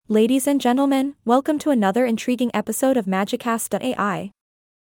Ladies and gentlemen, welcome to another intriguing episode of Magicast.ai.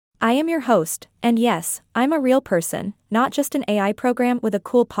 I am your host, and yes, I'm a real person, not just an AI program with a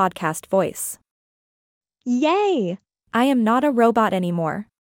cool podcast voice. Yay! I am not a robot anymore.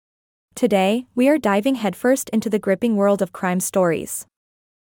 Today, we are diving headfirst into the gripping world of crime stories.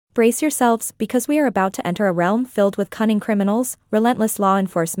 Brace yourselves because we are about to enter a realm filled with cunning criminals, relentless law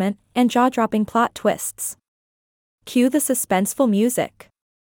enforcement, and jaw-dropping plot twists. Cue the suspenseful music.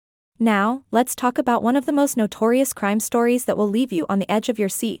 Now, let's talk about one of the most notorious crime stories that will leave you on the edge of your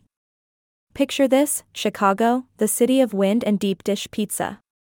seat. Picture this: Chicago, the city of wind and deep dish pizza.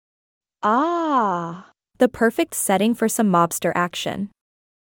 The perfect setting for some mobster action.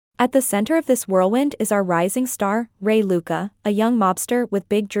 At the center of this whirlwind is our rising star, Ray Luca, a young mobster with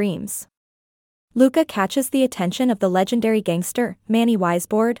big dreams. Luca catches the attention of the legendary gangster, Manny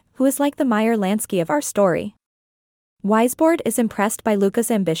Wiseboard, who is like the Meyer Lansky of our story. Wiseboard is impressed by Luca's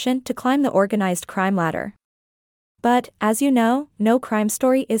ambition to climb the organized crime ladder. But, as you know, no crime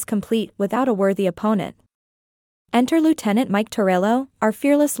story is complete without a worthy opponent. Enter Lieutenant Mike Torello, our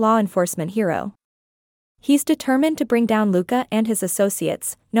fearless law enforcement hero. He's determined to bring down Luca and his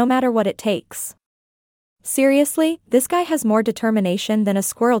associates, no matter what it takes. Seriously, this guy has more determination than a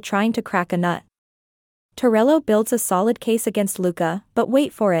squirrel trying to crack a nut. Torello builds a solid case against Luca, but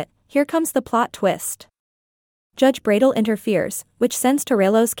wait for it, here comes the plot twist. Judge Bradel interferes, which sends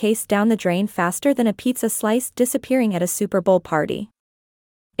Torello's case down the drain faster than a pizza slice disappearing at a Super Bowl party.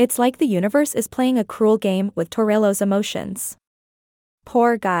 It's like the universe is playing a cruel game with Torello's emotions.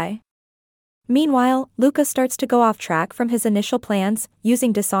 Poor guy. Meanwhile, Luca starts to go off track from his initial plans,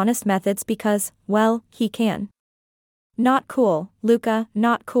 using dishonest methods because, well, he can. Not cool, Luca,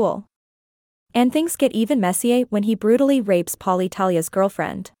 not cool. And things get even messier when he brutally rapes Paul Italia's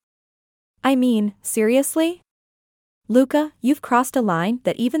girlfriend. I mean, seriously? Luca, you've crossed a line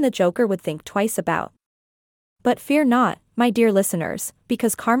that even the Joker would think twice about. But fear not, my dear listeners,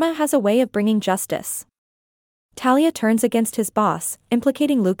 because karma has a way of bringing justice. Talia turns against his boss,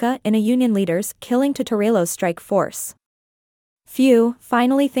 implicating Luca in a union leader's killing to Torello's strike force. Phew,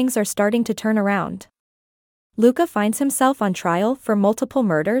 finally things are starting to turn around. Luca finds himself on trial for multiple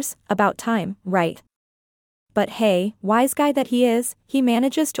murders, about time, right? But hey, wise guy that he is, he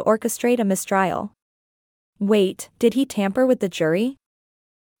manages to orchestrate a mistrial. Wait, did he tamper with the jury?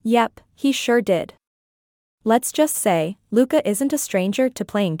 Yep, he sure did. Let's just say, Luca isn't a stranger to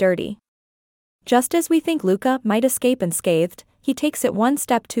playing dirty. Just as we think Luca might escape unscathed, he takes it one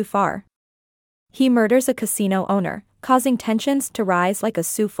step too far. He murders a casino owner, causing tensions to rise like a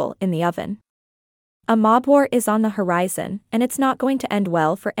souffle in the oven. A mob war is on the horizon, and it's not going to end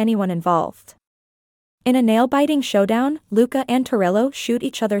well for anyone involved. In a nail-biting showdown, Luca and Torello shoot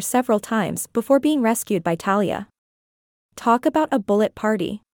each other several times before being rescued by Talia. Talk about a bullet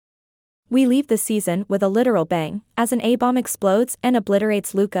party. We leave the season with a literal bang, as an A-bomb explodes and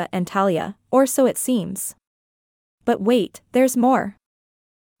obliterates Luca and Talia, or so it seems. But wait, there's more.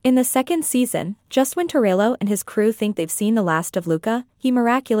 In the second season, just when Torello and his crew think they've seen the last of Luca, he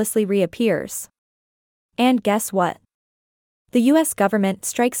miraculously reappears. And guess what? The US government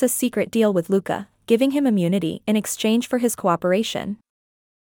strikes a secret deal with Luca, giving him immunity in exchange for his cooperation.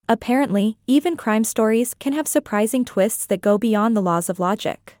 Apparently, even crime stories can have surprising twists that go beyond the laws of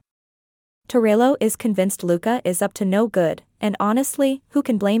logic. Torello is convinced Luca is up to no good, and honestly, who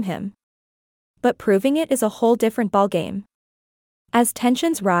can blame him? But proving it is a whole different ballgame. As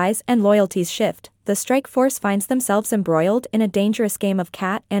tensions rise and loyalties shift, the strike force finds themselves embroiled in a dangerous game of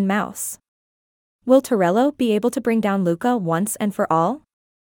cat and mouse. Will Torello be able to bring down Luca once and for all?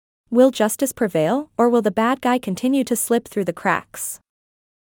 Will justice prevail, or will the bad guy continue to slip through the cracks?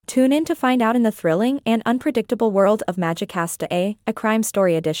 Tune in to find out in the thrilling and unpredictable world of Magicast.ai, a crime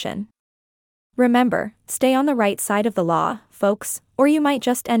story edition. Remember, stay on the right side of the law, folks, or you might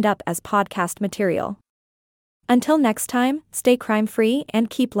just end up as podcast material. Until next time, stay crime-free and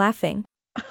keep laughing.